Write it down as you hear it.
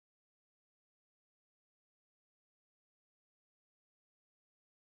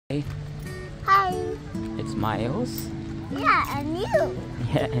Myles. Yeah, and you.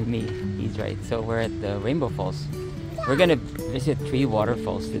 Yeah, and me. He's right. So we're at the Rainbow Falls. We're gonna visit 3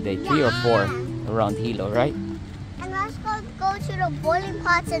 waterfalls today, 3 or 4 around Hilo, right? And let's go to the boiling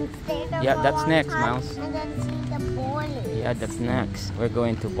pots and stay there Yeah, for a that's long next, time, Myles. and then see the boiling. Yeah, that's next. We're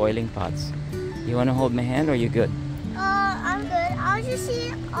going to boiling pots. You wanna hold my hand or you good? I'm good. I'll just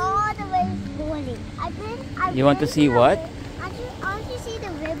see all the way boiling. You want to see what? I'll just see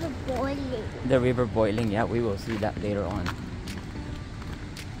the river boiling. The river boiling, yeah, we will see that later on.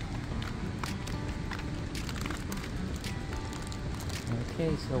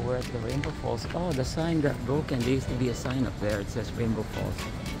 Okay, so we're at the Rainbow Falls. Oh, the sign got broken. There used to be a sign up there. It says Rainbow Falls.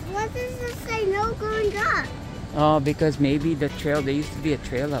 What does it say? No going up. Oh, because maybe the trail, there used to be a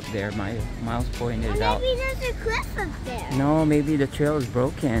trail up there. Myles pointed it out. Maybe there's a cliff up there. No, maybe the trail is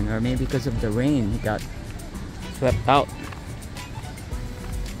broken, or maybe because of the rain, it got swept out.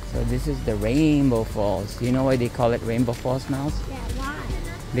 So this is the Rainbow Falls. Do you know why they call it Rainbow Falls, Myles? Yeah, why?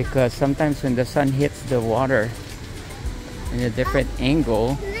 Because sometimes when the sun hits the water in a different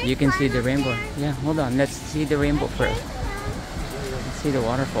angle, you can see the rainbow. Yeah, hold on. Let's see the rainbow first. Let's see the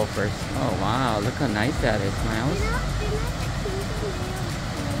waterfall first. Oh wow, look how nice that is, Myles.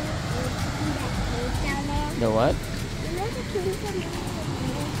 The what?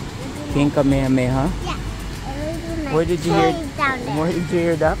 King Kamehameha? Yeah. Where did you hear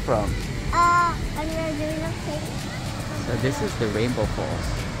that from? When we were doing a cake. So this is the Rainbow Falls.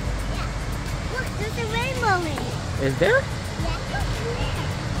 Yeah. Look, there's a rainbow in it. Is there? Yeah, look in there.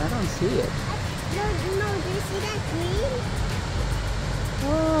 I don't see it. No, do you see that green?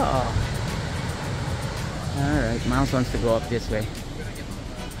 Oh. Alright, Myles wants to go up this way.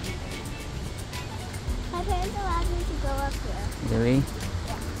 My parents allowed me to go up here. Really?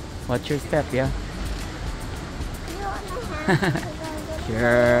 Yeah. Watch your step, yeah? You want my hand?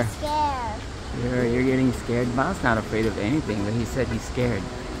 Sure. Scared. Sure, you're getting scared. Myles not afraid of anything, but he said he's scared.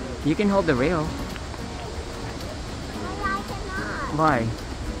 You can hold the rail. I cannot. Why?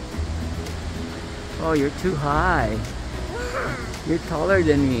 Oh, you're too high. You're taller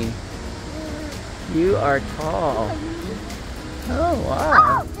than me. You are tall. Oh,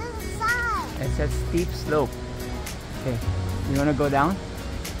 wow. Oh, there's a sign. It says steep slope. Okay, you wanna go down?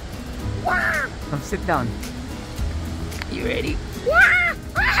 Yeah. Come sit down. You ready? Yeah.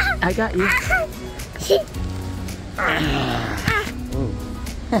 I got you. Ooh.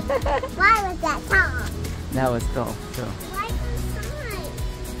 Why was that tall? That was tall. So, Why the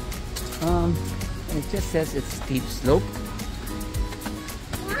sign? it just says it's steep slope.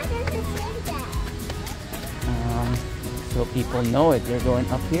 Why does it say that? So people know it. They're going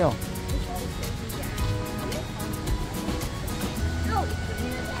uphill. Oh.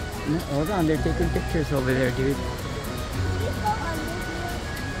 No, hold on, they're taking pictures over there, dude.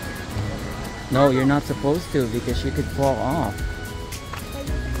 No, you're not supposed to because you could fall off.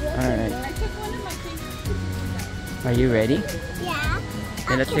 Alright. Are you ready? Yeah.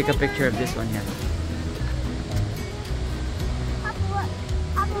 Okay, let's take a picture of this one here.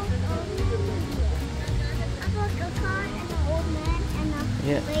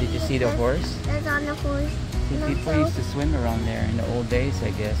 Yeah, did you see the horse? That's on the horse. See, people used to swim around there in the old days,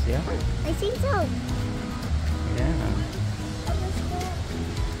 I guess, yeah? I think so. Yeah.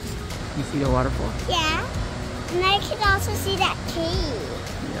 You see the waterfall? Yeah. And I can also see that tree.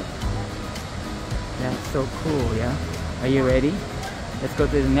 Yep. That's so cool, yeah? Are you ready? Let's go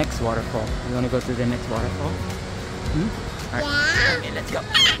to the next waterfall. You want to go to the next waterfall? Alright. Yeah. Okay, let's go.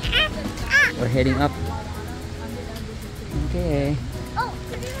 We're heading up. Okay. Oh,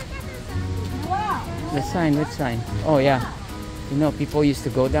 could you look at the sign? Wow. The sign, which sign? Oh yeah. You know, people used to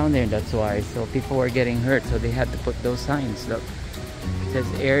go down there, that's why. So people were getting hurt, so they had to put those signs. Look. It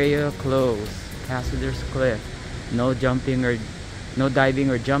says area closed. Passengers Cliff. No jumping or no diving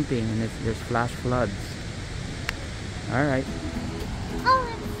or jumping, and there's flash floods. Alright. Oh,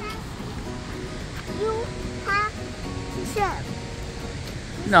 it says you have to swim.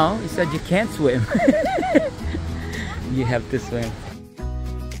 No, he said you can't swim. You have to swim.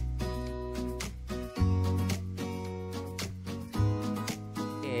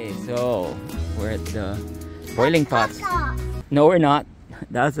 Okay, so we're at the boiling pots. No, we're not.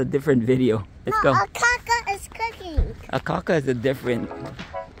 That's a different video. Let's go. A kaka is cooking. A kaka is a different.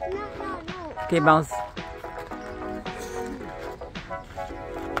 No. Okay, bounce.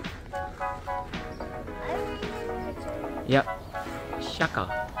 Yep. Shaka.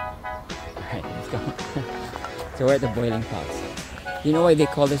 Alright, let's go. So we're at the boiling pots. You know why they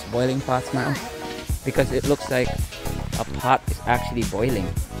call this boiling pots now? Because it looks like a pot is actually boiling.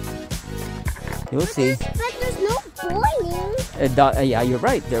 You'll see. But there's no boiling. Yeah, you're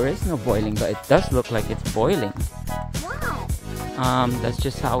right. There is no boiling, but it does look like it's boiling. Why? That's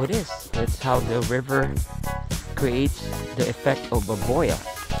just how it is. That's how the river creates the effect of a boil.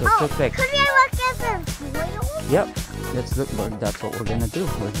 So it looks like. Could we look at the boil? Yep. Let's look. That's what we're gonna do.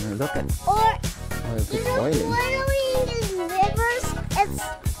 We're gonna look at. Or If it's boiling. boiling in rivers,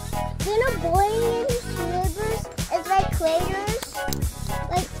 boiling in rivers, it's like craters,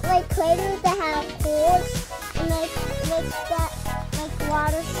 like craters that have holes, and like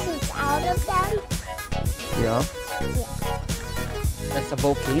water shoots out of them. Yeah. Yeah. That's a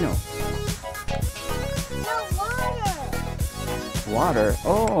volcano. No water. Water.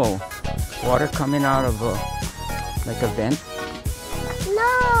 Oh, water coming out of like a vent. No.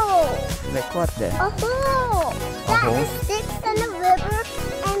 Like what then? A hole. A hole? Sticks in the river,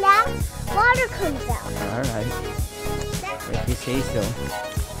 and that water comes out. All right. If you say so.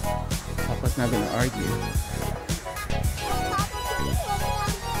 Papa's not gonna argue.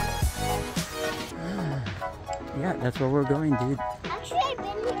 Yeah, that's where we're going, dude. Actually, I've been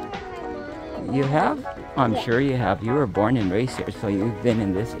here with my mom. You have? I'm sure you have. You were born and raised here, so you've been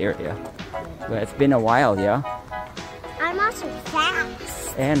in this area. But it's been a while, yeah? I'm also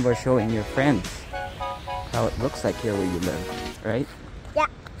fast. And we're showing your friends how it looks like here where you live, right? Yeah.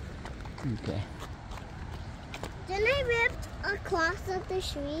 Okay. Then I ripped across of the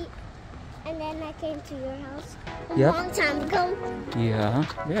street, and then I came to your house a Yep. long time ago. Yeah.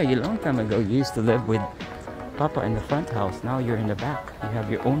 Yeah, a long time ago you used to live with Papa in the front house. Now you're in the back. You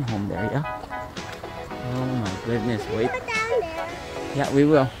have your own home there, yeah? Oh my goodness, wait. Put down there. Yeah, we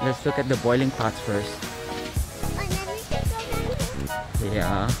will. Let's look at the boiling pots first. And then we can go down here.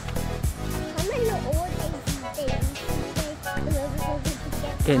 Yeah. How many old days the river goes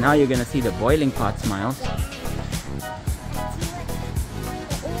together? Okay, now you're gonna see the boiling pots, Miles. Yeah. Let's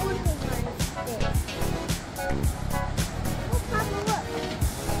see what the old ones did. Oh, Papa, look.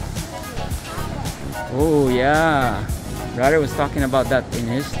 Papa. Oh yeah. Brother was talking about that in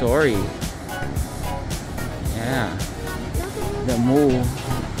his story. Yeah. The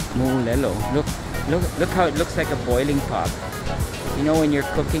lelo. Look how it looks like a boiling pot. You know when you're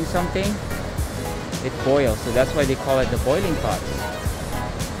cooking something, it boils, so that's why they call it the boiling pot.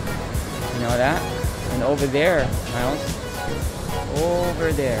 You know that? And over there, Miles,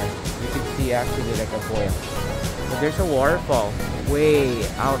 over there, you can see actually like a boil. But there's a waterfall way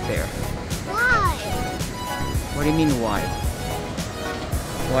out there. Why? What do you mean why?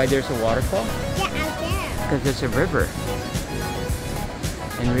 Why there's a waterfall? Yeah, out there. Because there's a river.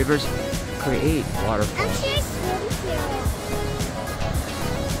 And rivers create waterfalls. Actually, I swim here.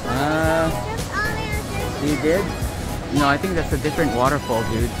 Uh, Swim all the way out there. You did? No, I think that's a different waterfall,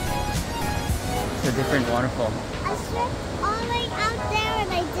 dude. It's a different waterfall. I swam all the way out there and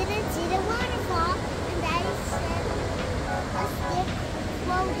I didn't see the waterfall. And Daddy said a stick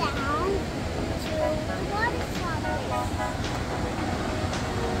flow down to the waterfall place.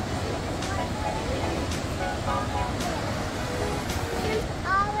 Swim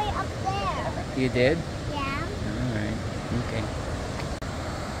all the way up there. You did? Yeah. Alright. Okay.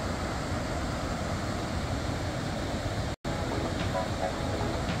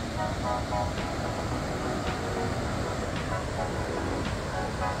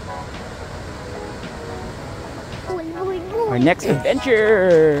 Our next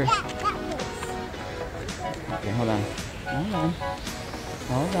adventure! Yeah, that place. Okay, hold on. Hold on.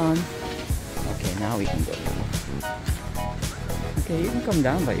 Hold on. Okay, now we can go. Okay, you can come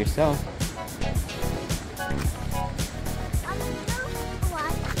down by yourself.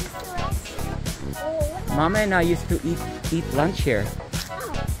 Mama and I used to eat lunch here.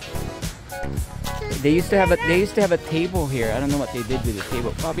 They used to have a table here. I don't know what they did with the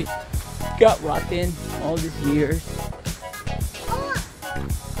table. Probably got rotten all these years.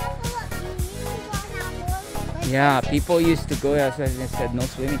 Yeah, people used to go, as I said, no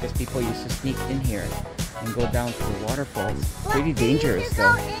swimming because people used to sneak in here and go down to the waterfalls. Pretty dangerous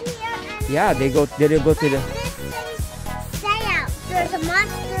though. Yeah, they go to the. Stay out. There's a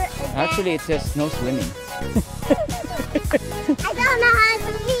monster. Actually, it says no swimming. I don't know how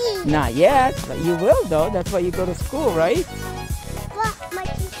to read. Not yet, but you will though. That's why you go to school, right? Well, my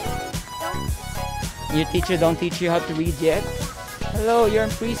teacher don't. Your teacher don't teach you how to read yet? Hello, you're in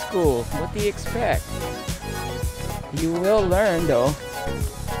preschool. What do you expect? You will learn though.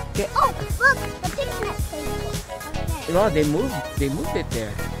 Okay. Oh, look, the picnic table over there. Oh, they moved it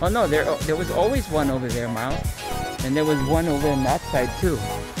there. Oh no, there was always one over there, Miles. And there was one over on that side too.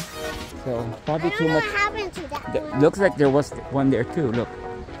 So probably I don't too know much. what happened to that one. Looks like there was one there too.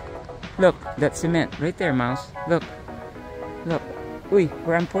 Look, that cement right there, Miles. Look. Uy,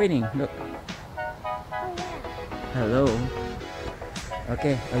 where I'm pointing. Look. Oh, yeah. Hello.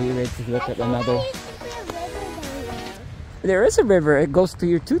 Okay, are you ready to look at another? There used to be a river down there. There is a river. It goes to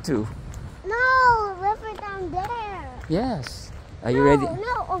your tutu. No, a river down there. Yes. Are you ready?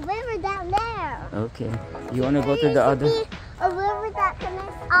 No, a river down there. Okay. You want to go to There the used other? be a river that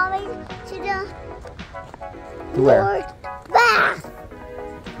connects all the way to the To where? north bath.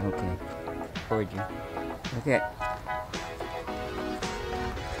 Okay. Toward you. Okay.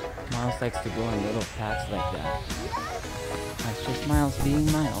 Miles likes to go on little paths like that. That's just Miles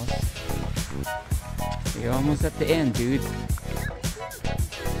being Miles. You're almost at the end, dude.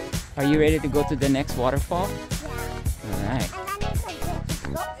 Are you ready to go to the next waterfall? Yeah. Alright. And then it's a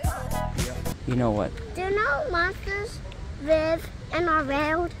good go. You know what? Do you know monsters live in our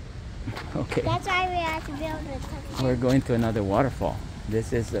road? Okay. That's why we have to build a We're going to another waterfall.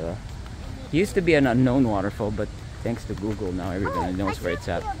 This is used to be an unknown waterfall, but thanks to Google now everybody knows where it's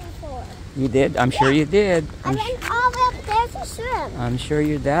at. You did? I'm sure you did. I went all the way up there to swim. I'm sure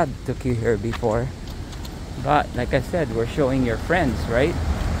your dad took you here before. But like I said, we're showing your friends, right?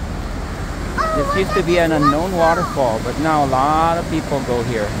 This used to be an unknown waterfall, but now a lot of people go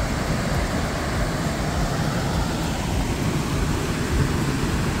here.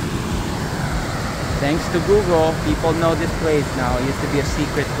 Thanks to Google, people know this place now. It used to be a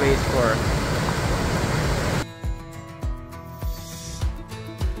secret place for...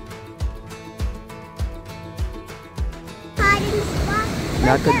 Hiding spot.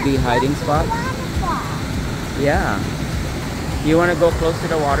 That could be hiding spot. Waterfall. Yeah. You want to go close to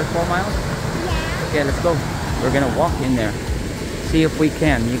the waterfall, Miles? Yeah. Okay, let's go. We're gonna walk in there. See if we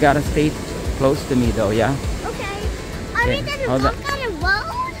can. You gotta stay close to me though, yeah? Okay. Are we Okay, gonna hold walk on the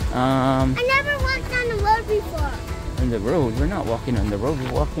road? I never walked on the road before. On the road. We're not walking on the road.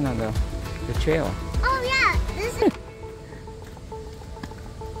 We're walking on the trail. Oh yeah. This is. Is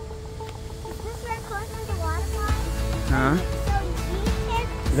this where close to the waterfall? Huh? So you can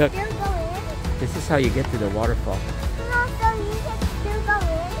Look. still go in? This is how you get to the waterfall. No, so you can still go in?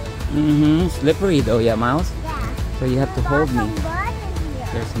 Mm-hmm. Slippery though, yeah, Miles? Yeah. So you have to There's hold also me. mud in here.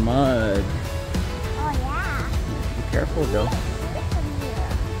 There's mud. Oh yeah. Be careful though. It's in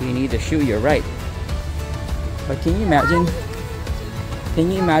here. You need a shoe, you're right. But can you imagine?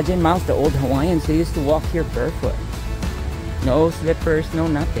 Can you imagine, Miles, the old Hawaiians, they used to walk here barefoot. No slippers, no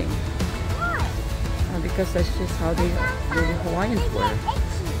nothing. Why? Because that's just how the Hawaiians were.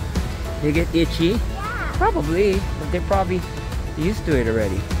 They get itchy. They get itchy? Yeah. Probably, but they're probably used to it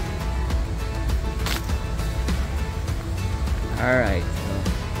already. Alright,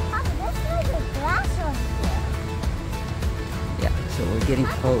 Papa, there's like a glass over here. yeah, so we're getting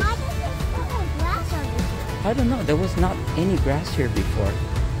Papa, close. why does there still have glass over here? I don't know, there was not any grass here before.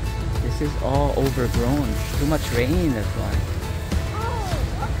 This is all overgrown. Too much rain, that's why.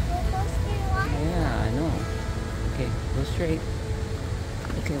 Oh, look, there goes the water. Yeah, I know. Okay, go straight.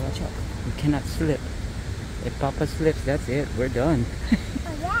 Okay, watch out. You cannot slip. If Papa slips, that's it. We're done. Oh,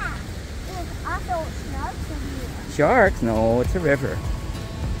 yeah. There's also sharks in here. Sharks? No, it's a river.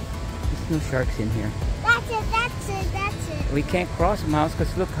 There's no sharks in here. That's it, that's it, that's it. We can't cross, Miles,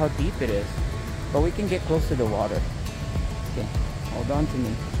 because look how deep it is. But we can get close to the water. Okay, hold on to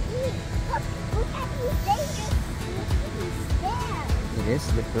me. Look at these dangerous stairs. It is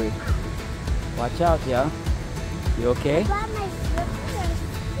slippery. Watch out, yeah? You okay? I got my slippers.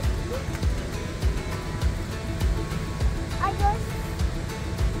 I just...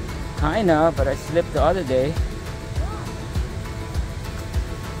 Kinda, but I slipped the other day.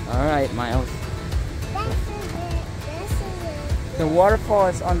 Alright, Miles. This is it. This is it. The waterfall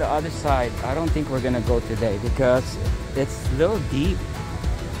is on the other side. I don't think we're gonna go today because it's a little deep.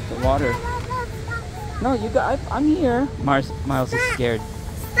 The water. No, you got. I'm here. Miles is scared.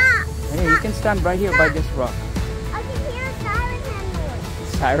 Stop. Hey, you can stand right here by this rock. I can hear a siren head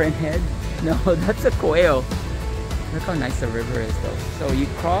noise. Siren head? No, that's a quail. Look how nice the river is, though. So you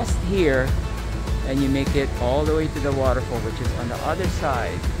cross here, and you make it all the way to the waterfall, which is on the other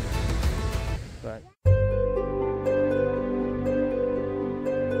side. But.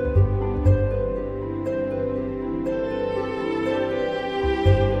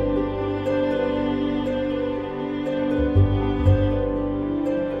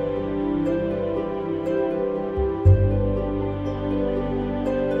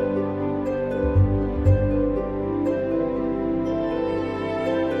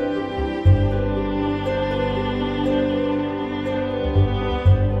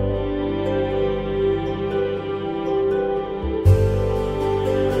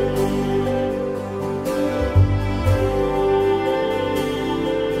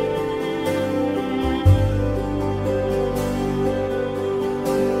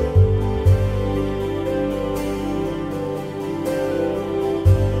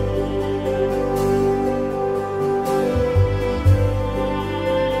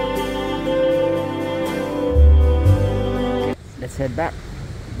 back.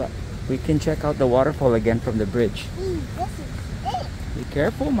 But we can check out the waterfall again from the bridge. This is it. Be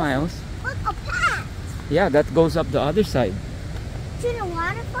careful, Myles. Look, a path. Yeah, that goes up the other side. To the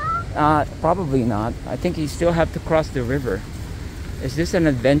waterfall? Probably not. I think you still have to cross the river. Is this an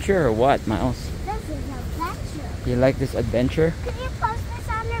adventure or what, Myles? This is an adventure. You like this adventure? Could you post this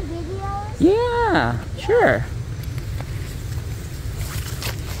on your videos? Yeah, sure.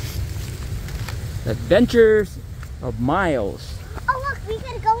 Adventures of Myles. Oh, look, we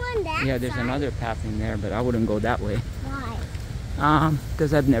could go on that Yeah, there's side. another path in there, but I wouldn't go that way. Why?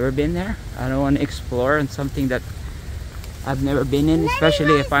 Because I've never been there. I don't want to explore on something that I've never been in,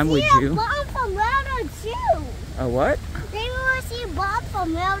 especially if I'm with you. Bomb from World War II. A what? They will see bomb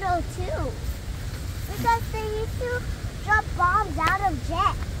from World War II. Because they used to drop bombs out of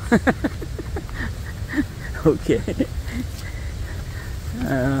jets. Okay.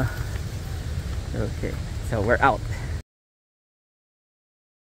 Okay, so we're out.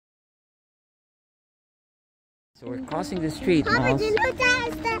 So we're crossing the street, Papa, Myles. do you know that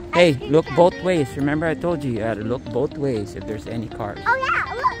is the Hey, ice cream look truck? both ways. Remember I told you had to look both ways if there's any cars. Oh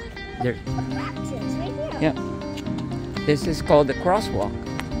yeah, look. There. The practice right here. Yeah. This is called the crosswalk.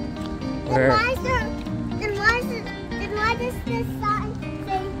 Then Where why does this sign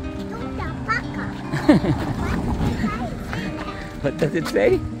say Duda Paka? what does it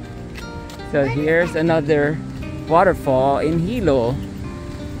say? So here's another waterfall in Hilo.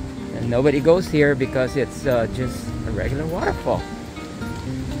 And nobody goes here because it's just a regular waterfall.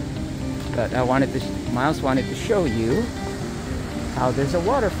 But I wanted to, Myles wanted to show you how there's a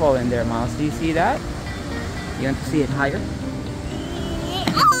waterfall in there, Myles. Do you see that? You want to see it higher?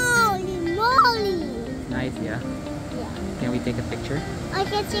 Holy moly! Nice, yeah. Yeah. Can we take a picture? I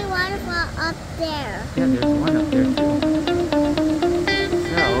can see waterfall up there. Yeah, there's one up there too.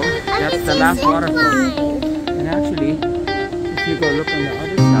 So, I that's can the see last zip waterfall. line. And actually, if you go look on the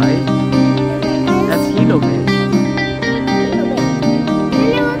other side, that's Hilo Bay.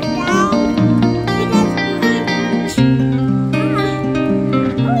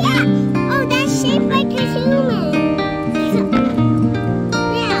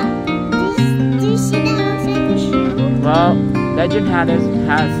 Well, legend has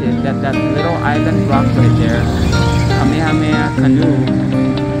it that that little island rock right there, Kamehameha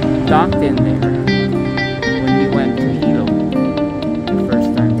canoe, docked in there when we went to Hilo the first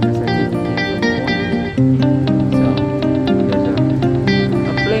time, because I think it came from Kona. So there's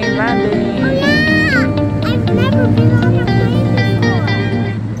a plane landing. Oh yeah! I've never been on a plane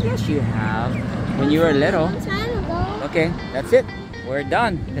before. Yes, you have. When you were little. Long time ago. Okay, that's it. We're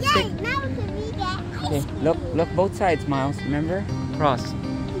done. Let's Yay! take. Now we can read that. Okay, look both sides, Myles. Remember? Cross.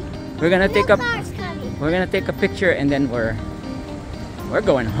 We're gonna take No a. cars coming. We're gonna take a picture and then we're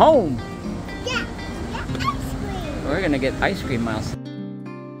going home. Yeah, ice cream. We're gonna get ice cream, Myles.